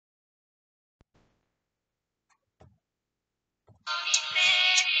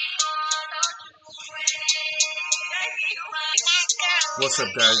What's up,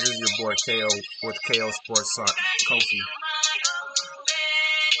 guys? This is your boy KO with KO Sports Kofi.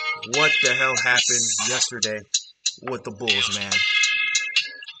 What the hell happened yesterday with the Bulls, man?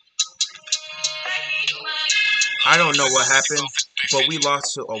 I don't know what happened, but we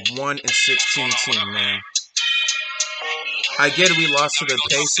lost to a 1-16 team, man. I get it, we lost to the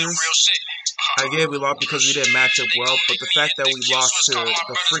Pacers. I get it, we lost because we didn't match up well, but the fact that we lost to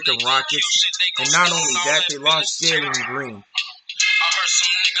the freaking Rockets, and not only that, they lost Jalen Green.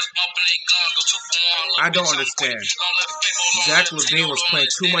 I don't understand. Zach LaVine was playing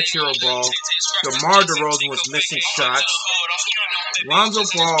too much hero ball. DeMar DeRozan was missing shots. Lonzo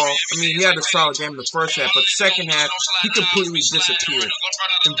Ball, he had a solid game in the first half, but the second half, he completely disappeared.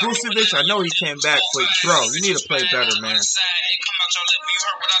 And Vucevic, I know he came back, but bro, you need to play better, man.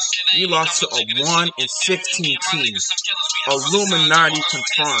 We lost to a 1-16 team. Illuminati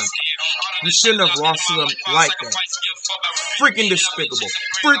confirmed. We shouldn't have lost to them like that. Freaking despicable.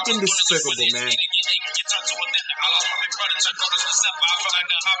 Freaking despicable, man.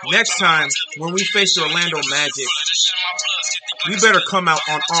 Next time, when we face the Orlando Magic, we better come out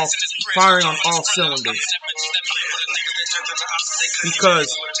firing on all cylinders.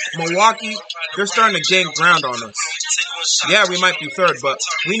 Because Milwaukee, they're starting to gain ground on us. Yeah, we might be third, but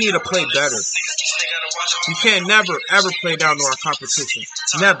we need to play better. We can't never, ever play down to our competition.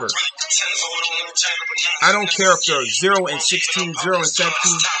 Never. I don't care if they're 0-16,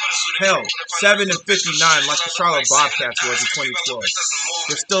 0-17. Hell, 7-59 like the Charlotte Bobcats was in 2012.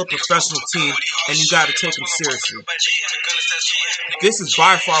 They're still a professional team, and you got to take them seriously. This is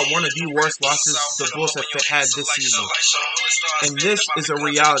by far one of the worst losses the Bulls have had this season. And this is a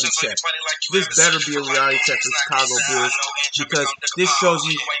reality check. This better be a reality check for Chicago Bulls, because this shows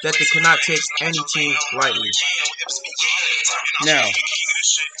you that they cannot take any team lightly. Now,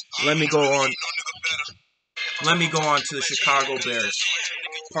 let me go on to the Chicago Bears,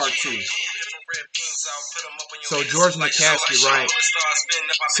 part 2. So George McCaskey, right,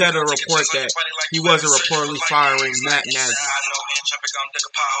 said a report that he wasn't reportedly firing Matt Nagy.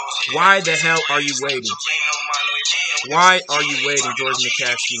 Why the hell are you waiting? Why are you waiting, George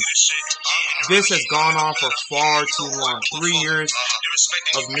McCaskey? This has gone on for far too long. 3 years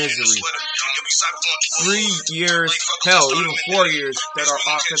of misery. 3 years, hell, even 4 years that our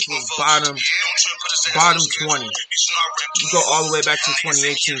offense was bottom 20. You go all the way back to the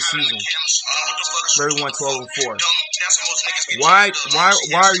 2018 season, where we went 12-4. Why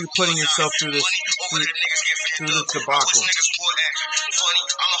are you putting yourself through this debacle?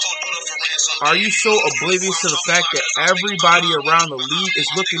 Are you so oblivious to the fact that everybody around the league is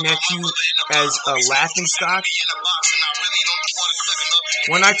looking at you as a laughingstock?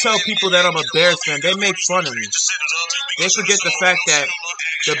 When I tell people that I'm a Bears fan, they make fun of me. They forget the fact that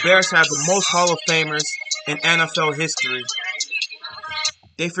the Bears have the most Hall of Famers in NFL history.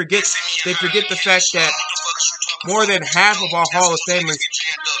 They forget the fact that more than half of our Hall of Famers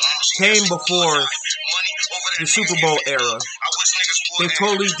came before the Super Bowl era. They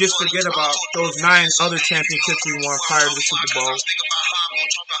totally just forget about those 9 other championships we won prior to the Super Bowl.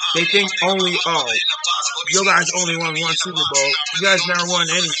 They think only, you guys only won 1 Super Bowl. You guys never won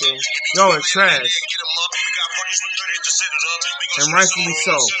anything. Y'all are trash. And rightfully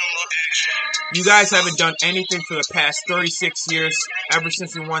so. You guys haven't done anything for the past 36 years, ever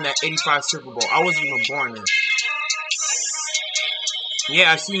since we won that 85 Super Bowl. I wasn't even born then.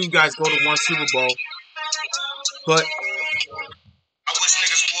 Yeah, I've seen you guys go to 1 Super Bowl, but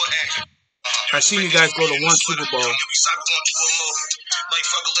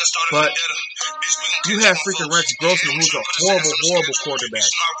you have freaking Rex Grossman, who's a horrible, horrible quarterback.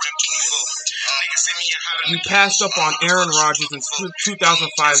 You passed up on Aaron Rodgers in the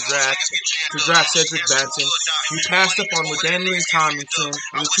 2005 draft to draft Cedric Benson. You passed up on LaDainian Tomlinson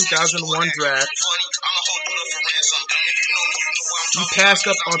in the 2001 draft. You passed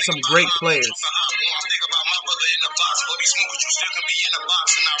up on some great players.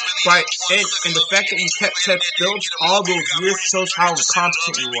 Right, and the fact that you kept Ted Phillips all those years shows how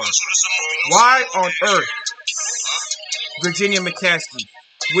incompetent you were. Why on earth, Virginia McCaskey,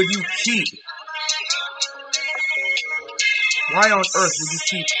 would you keep? Why on earth would you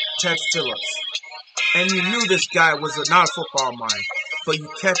keep Ted Phillips? And you knew this guy was not a football mind, but you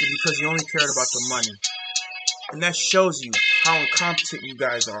kept it because you only cared about the money. And that shows you how incompetent you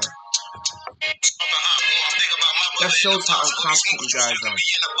guys are. That shows how incompetent you guys are.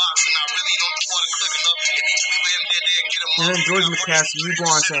 And then George McCaskey, you go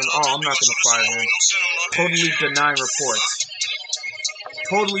on saying, I'm not going to fire him. Totally denying reports.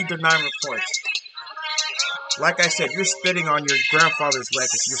 Totally denying reports. Like I said, you're spitting on your grandfather's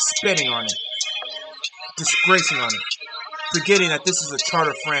legacy. You're spitting on it. Disgracing on it. forgetting that this is a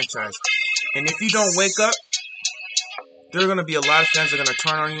charter franchise. And if you don't wake up, there are going to be a lot of fans that are going to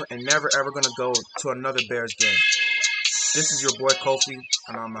turn on you and never ever going to go to another Bears game. This is your boy Kofi,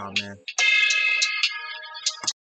 and I'm out, man.